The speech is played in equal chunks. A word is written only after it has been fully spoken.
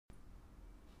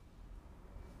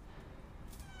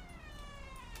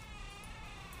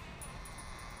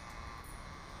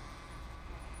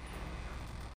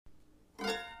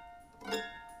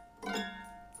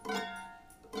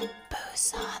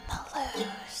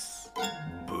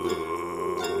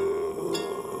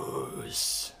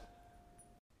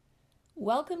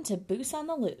Welcome to Boos on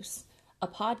the Loose, a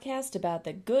podcast about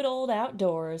the good old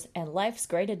outdoors and life's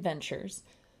great adventures.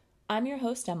 I'm your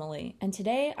host, Emily, and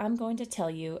today I'm going to tell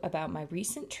you about my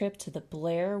recent trip to the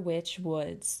Blair Witch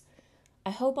woods.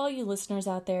 I hope all you listeners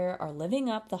out there are living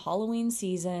up the Halloween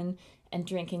season and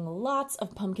drinking lots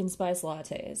of pumpkin spice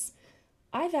lattes.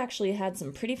 I've actually had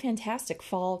some pretty fantastic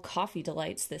fall coffee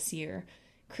delights this year.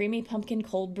 Creamy pumpkin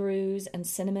cold brews and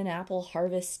cinnamon apple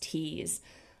harvest teas.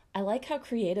 I like how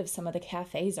creative some of the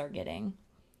cafes are getting.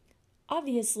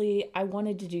 Obviously, I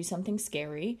wanted to do something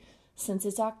scary, since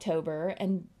it's October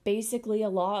and basically a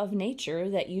law of nature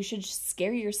that you should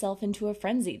scare yourself into a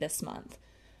frenzy this month.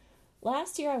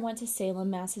 Last year I went to Salem,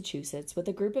 Massachusetts with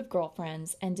a group of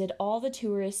girlfriends and did all the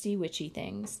touristy witchy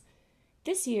things.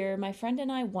 This year, my friend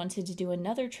and I wanted to do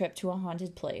another trip to a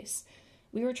haunted place.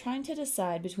 We were trying to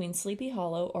decide between Sleepy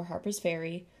Hollow or Harper's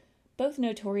Ferry, both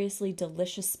notoriously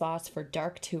delicious spots for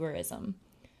dark tourism.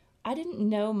 I didn't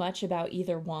know much about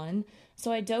either one,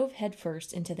 so I dove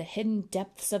headfirst into the hidden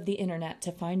depths of the internet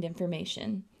to find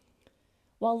information.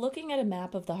 While looking at a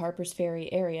map of the Harper's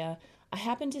Ferry area, I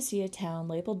happened to see a town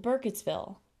labeled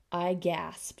Burkittsville. I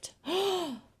gasped.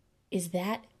 "Is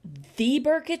that the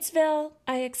Burkittsville?"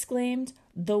 I exclaimed.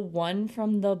 "The one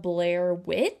from the Blair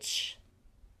Witch?"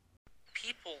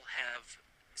 People have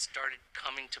started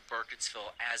coming to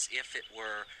Burkittsville as if it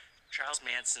were Charles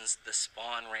Manson's The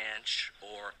Spawn Ranch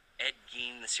or Ed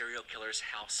Gein, the serial killer's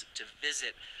house, to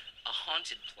visit a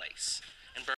haunted place.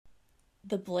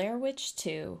 The Blair Witch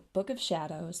 2, Book of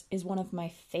Shadows, is one of my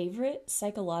favorite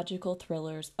psychological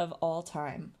thrillers of all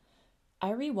time.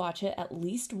 I rewatch it at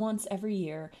least once every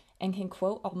year and can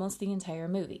quote almost the entire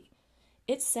movie.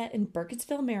 It's set in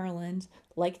Burkittsville, Maryland,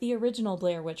 like the original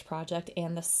Blair Witch Project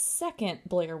and the second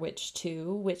Blair Witch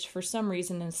 2, which for some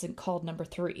reason isn't called number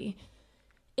 3.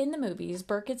 In the movies,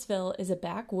 Burkittsville is a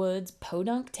backwoods,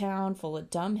 podunk town full of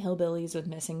dumb hillbillies with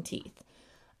missing teeth.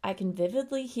 I can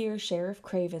vividly hear Sheriff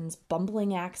Craven's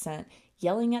bumbling accent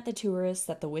yelling at the tourists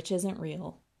that the witch isn't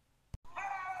real.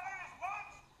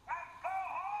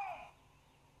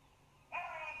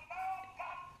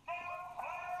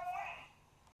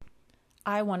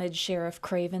 I wanted Sheriff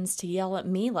Cravens to yell at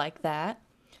me like that.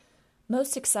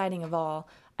 Most exciting of all,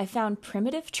 I found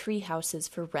primitive tree houses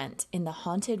for rent in the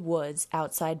haunted woods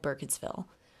outside Burkittsville.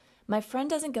 My friend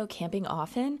doesn't go camping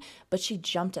often, but she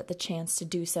jumped at the chance to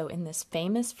do so in this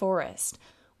famous forest.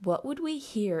 What would we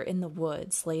hear in the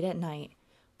woods late at night?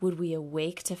 Would we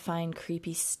awake to find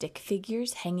creepy stick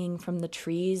figures hanging from the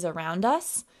trees around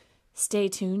us? Stay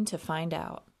tuned to find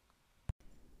out.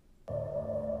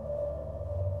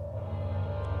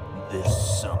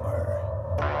 This summer,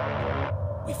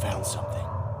 we found something.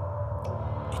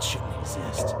 It shouldn't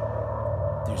exist.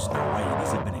 There's no way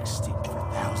these have been extinct for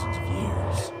thousands of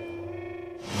years.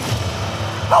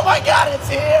 Oh my God, it's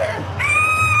here!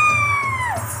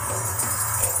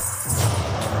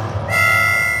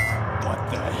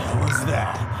 What the hell is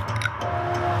that?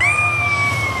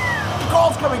 The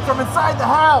call's coming from inside the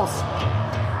house!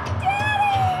 Daddy!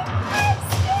 I'm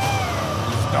scared!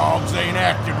 These dogs ain't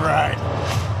acting right.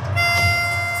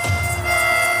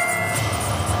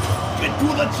 Get to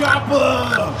the chopper!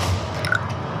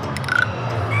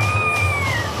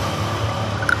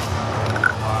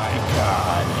 My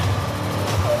God.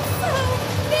 It's so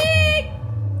big!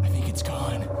 I think it's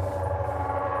gone.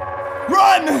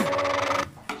 Run!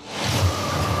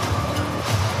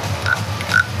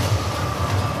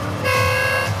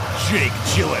 Jake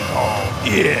Gyllenhaal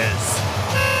is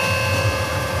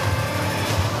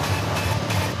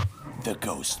the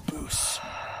Ghost Boos.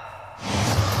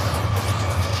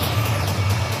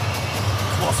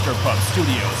 Clusterfuck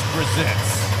Studios presents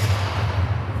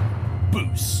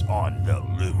Boos on the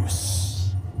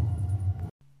Loose.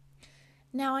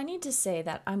 Now, I need to say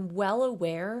that I'm well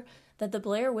aware that the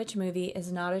Blair Witch movie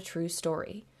is not a true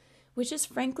story, which is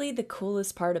frankly the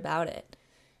coolest part about it.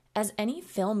 As any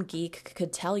film geek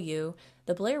could tell you,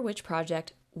 the Blair Witch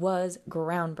Project was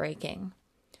groundbreaking.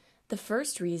 The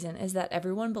first reason is that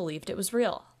everyone believed it was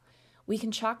real. We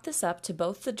can chalk this up to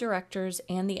both the directors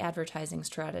and the advertising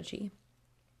strategy.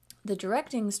 The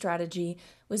directing strategy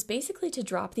was basically to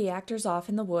drop the actors off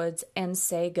in the woods and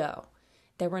say go.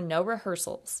 There were no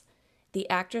rehearsals. The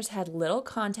actors had little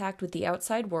contact with the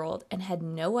outside world and had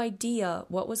no idea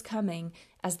what was coming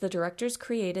as the directors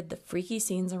created the freaky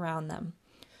scenes around them.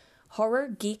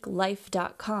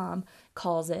 HorrorGeekLife.com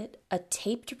calls it a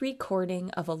taped recording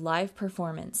of a live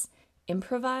performance,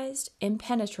 improvised,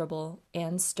 impenetrable,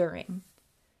 and stirring.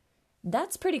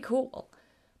 That's pretty cool.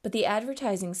 But the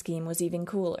advertising scheme was even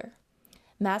cooler.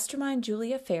 Mastermind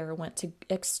Julia Fair went to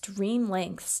extreme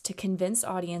lengths to convince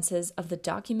audiences of the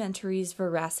documentary's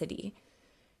veracity.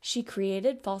 She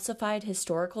created falsified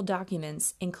historical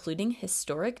documents, including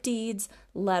historic deeds,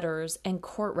 letters, and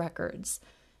court records.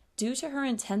 Due to her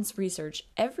intense research,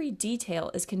 every detail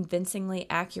is convincingly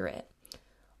accurate.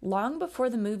 Long before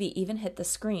the movie even hit the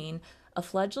screen, a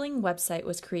fledgling website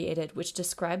was created which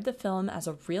described the film as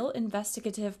a real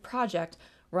investigative project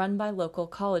run by local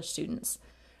college students.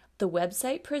 The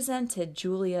website presented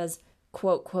Julia's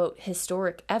quote-quote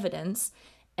historic evidence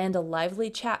and a lively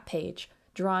chat page,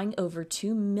 drawing over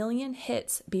 2 million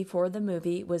hits before the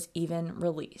movie was even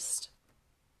released.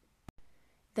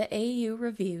 The AU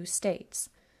Review states,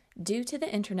 due to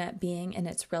the internet being in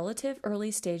its relative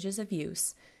early stages of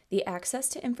use, the access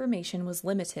to information was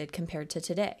limited compared to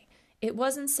today. It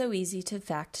wasn't so easy to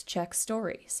fact-check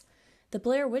stories. The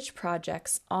Blair Witch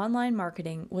Project's online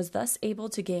marketing was thus able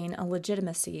to gain a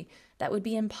legitimacy that would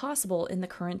be impossible in the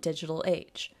current digital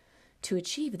age. To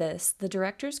achieve this, the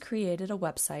directors created a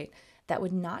website that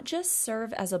would not just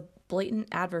serve as a blatant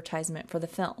advertisement for the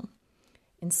film.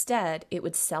 Instead, it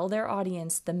would sell their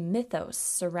audience the mythos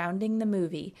surrounding the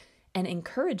movie and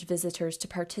encourage visitors to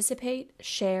participate,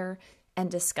 share,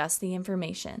 and discuss the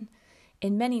information.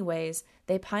 In many ways,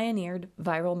 they pioneered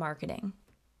viral marketing.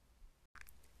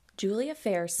 Julia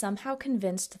Fair somehow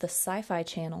convinced the Sci-Fi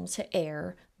Channel to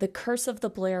air The Curse of the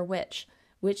Blair Witch,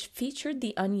 which featured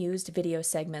the unused video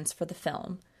segments for the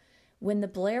film. When the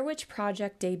Blair Witch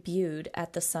Project debuted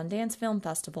at the Sundance Film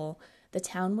Festival, the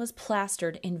town was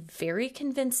plastered in very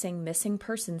convincing missing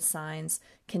persons signs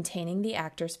containing the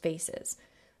actors' faces.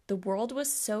 The world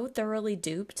was so thoroughly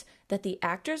duped that the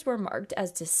actors were marked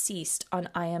as deceased on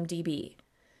IMDb.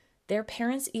 Their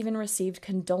parents even received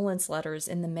condolence letters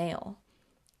in the mail.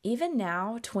 Even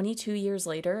now, 22 years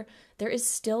later, there is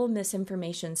still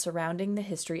misinformation surrounding the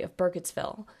history of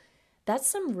Burkittsville. That's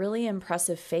some really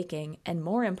impressive faking, and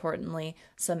more importantly,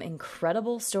 some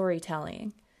incredible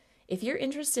storytelling. If you're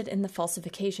interested in the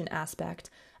falsification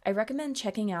aspect, I recommend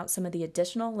checking out some of the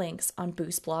additional links on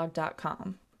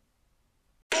boostblog.com.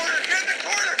 Corner, get in the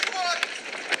corner, come on!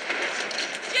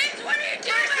 James, what are you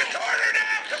Get in the corner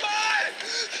now, come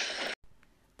on!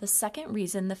 The second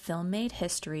reason the film made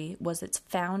history was its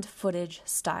found footage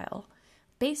style.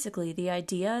 Basically, the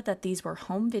idea that these were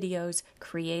home videos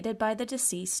created by the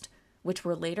deceased, which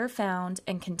were later found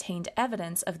and contained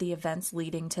evidence of the events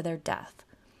leading to their death.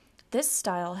 This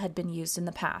style had been used in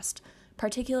the past,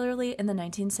 particularly in the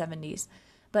 1970s,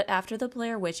 but after the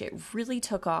Blair Witch it really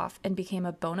took off and became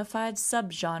a bona fide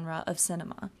subgenre of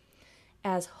cinema.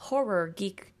 As Horror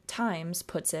Geek Times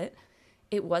puts it,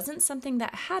 it wasn't something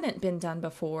that hadn't been done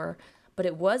before, but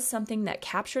it was something that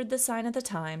captured the sign of the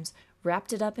times,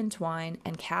 wrapped it up in twine,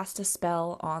 and cast a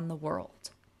spell on the world.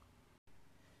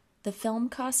 The film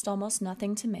cost almost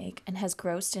nothing to make and has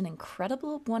grossed an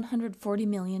incredible $140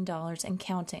 million and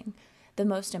counting, the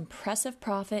most impressive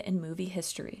profit in movie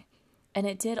history. And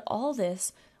it did all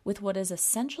this with what is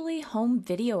essentially home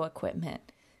video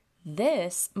equipment.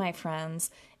 This, my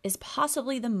friends, is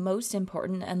possibly the most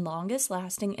important and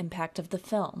longest-lasting impact of the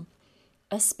film.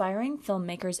 Aspiring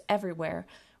filmmakers everywhere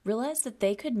realized that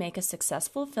they could make a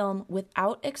successful film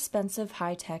without expensive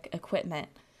high-tech equipment.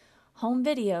 Home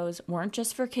videos weren't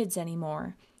just for kids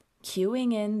anymore,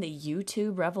 cueing in the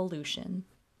YouTube revolution.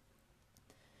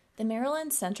 The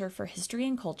Maryland Center for History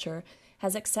and Culture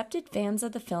has accepted fans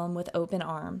of the film with open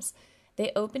arms.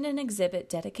 They opened an exhibit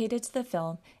dedicated to the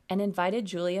film and invited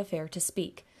Julia Fair to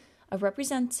speak. A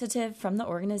representative from the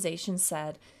organization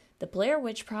said, "The Blair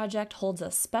Witch Project holds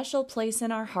a special place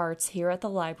in our hearts here at the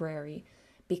library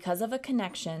because of a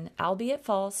connection, albeit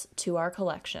false, to our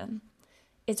collection."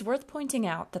 It's worth pointing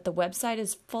out that the website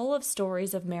is full of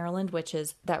stories of Maryland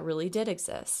witches that really did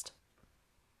exist.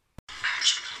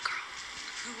 Magical girl,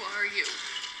 who are you?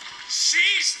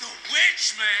 She's the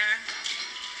witch, man!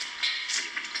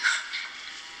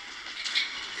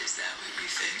 Is that what you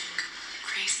think?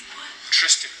 Crazy one?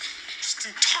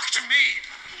 Tristan, talk to me!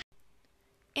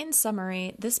 In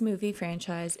summary, this movie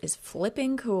franchise is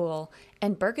flipping cool,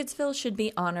 and Burkittsville should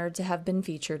be honored to have been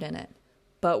featured in it.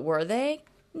 But were they?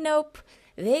 Nope.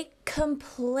 They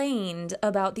complained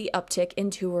about the uptick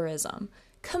in tourism.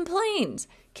 Complained!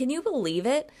 Can you believe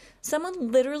it?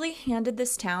 Someone literally handed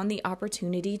this town the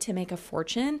opportunity to make a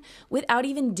fortune without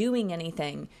even doing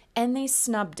anything, and they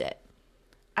snubbed it.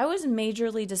 I was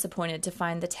majorly disappointed to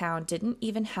find the town didn't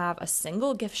even have a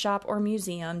single gift shop or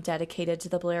museum dedicated to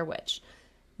the Blair Witch.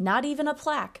 Not even a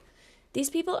plaque. These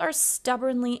people are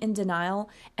stubbornly in denial,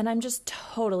 and I'm just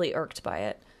totally irked by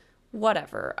it.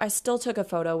 Whatever, I still took a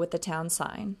photo with the town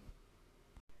sign.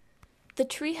 The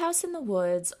treehouse in the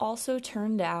woods also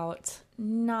turned out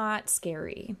not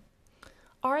scary.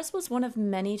 Ours was one of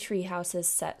many treehouses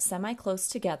set semi-close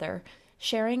together,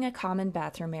 sharing a common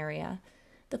bathroom area.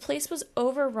 The place was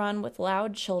overrun with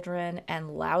loud children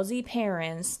and lousy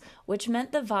parents, which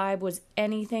meant the vibe was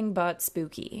anything but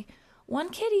spooky. One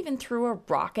kid even threw a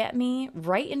rock at me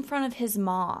right in front of his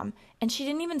mom, and she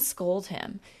didn't even scold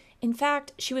him. In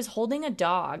fact, she was holding a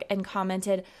dog and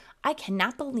commented, "I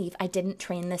cannot believe I didn't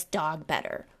train this dog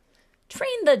better."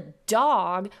 Train the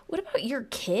dog? What about your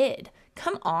kid?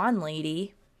 Come on,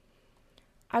 lady.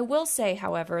 I will say,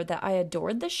 however, that I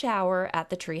adored the shower at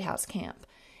the treehouse camp.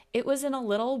 It was in a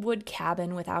little wood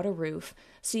cabin without a roof,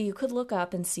 so you could look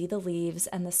up and see the leaves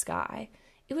and the sky.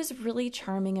 It was really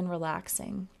charming and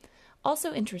relaxing.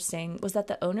 Also interesting was that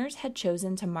the owners had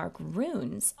chosen to mark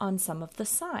runes on some of the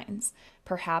signs.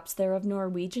 Perhaps they're of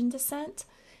Norwegian descent?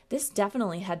 This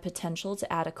definitely had potential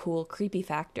to add a cool, creepy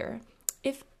factor.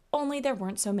 If only there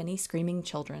weren't so many screaming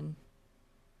children.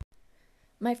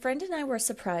 My friend and I were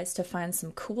surprised to find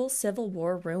some cool Civil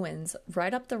War ruins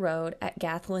right up the road at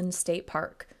Gathland State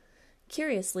Park.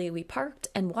 Curiously, we parked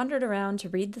and wandered around to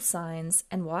read the signs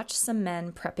and watch some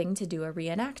men prepping to do a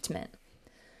reenactment.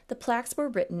 The plaques were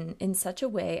written in such a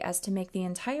way as to make the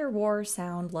entire war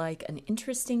sound like an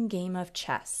interesting game of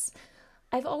chess.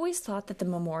 I've always thought that the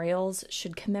memorials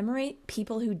should commemorate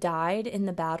people who died in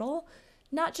the battle,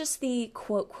 not just the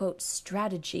quote-quote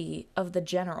strategy of the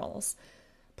generals.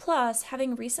 Plus,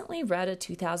 having recently read a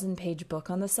 2,000-page book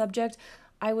on the subject,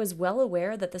 I was well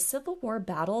aware that the Civil War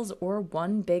battles were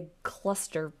one big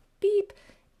cluster beep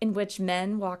in which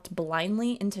men walked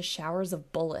blindly into showers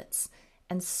of bullets,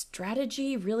 and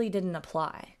strategy really didn't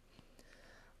apply.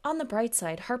 On the bright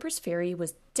side, Harper's Ferry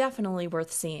was definitely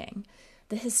worth seeing.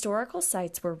 The historical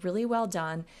sites were really well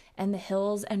done, and the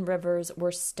hills and rivers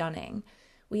were stunning.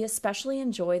 We especially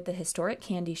enjoyed the historic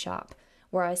candy shop,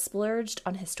 where I splurged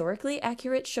on historically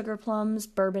accurate sugar plums,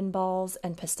 bourbon balls,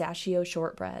 and pistachio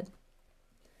shortbread.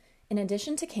 In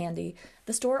addition to candy,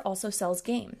 the store also sells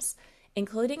games,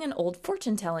 including an old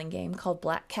fortune-telling game called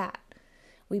Black Cat.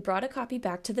 We brought a copy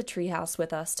back to the treehouse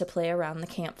with us to play around the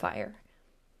campfire.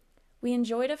 We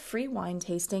enjoyed a free wine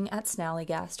tasting at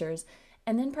Snallygaster's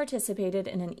and then participated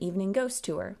in an evening ghost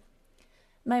tour.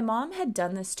 My mom had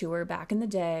done this tour back in the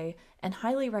day and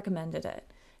highly recommended it.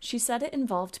 She said it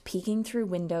involved peeking through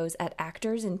windows at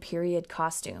actors in period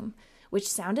costume, which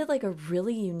sounded like a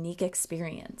really unique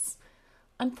experience.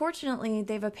 Unfortunately,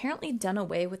 they've apparently done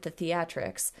away with the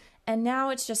theatrics, and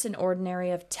now it's just an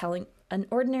ordinary telling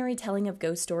of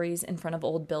ghost stories in front of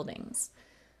old buildings.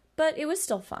 But it was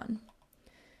still fun.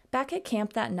 Back at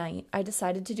camp that night, I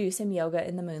decided to do some yoga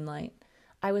in the moonlight.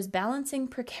 I was balancing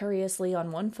precariously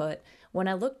on one foot when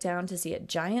I looked down to see a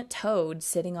giant toad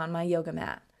sitting on my yoga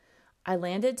mat. I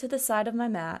landed to the side of my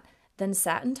mat, then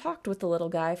sat and talked with the little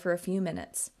guy for a few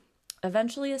minutes.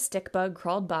 Eventually a stick bug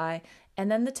crawled by,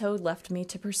 and then the toad left me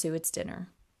to pursue its dinner.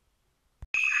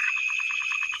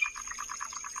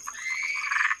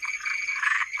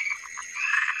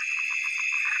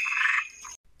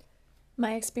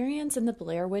 My experience in the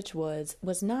Blair Witch Woods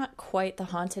was not quite the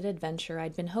haunted adventure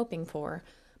I'd been hoping for,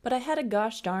 but I had a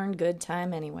gosh darn good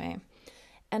time anyway.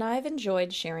 And I've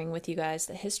enjoyed sharing with you guys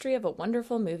the history of a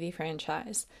wonderful movie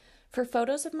franchise. For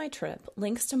photos of my trip,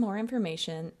 links to more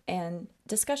information, and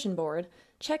discussion board,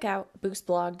 check out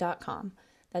boostblog.com.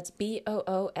 That's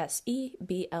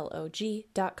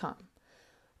BOOSEBLOG.com.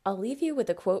 I'll leave you with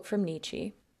a quote from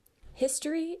Nietzsche.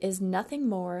 "History is nothing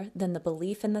more than the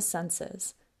belief in the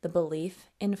senses, the belief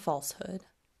in falsehood."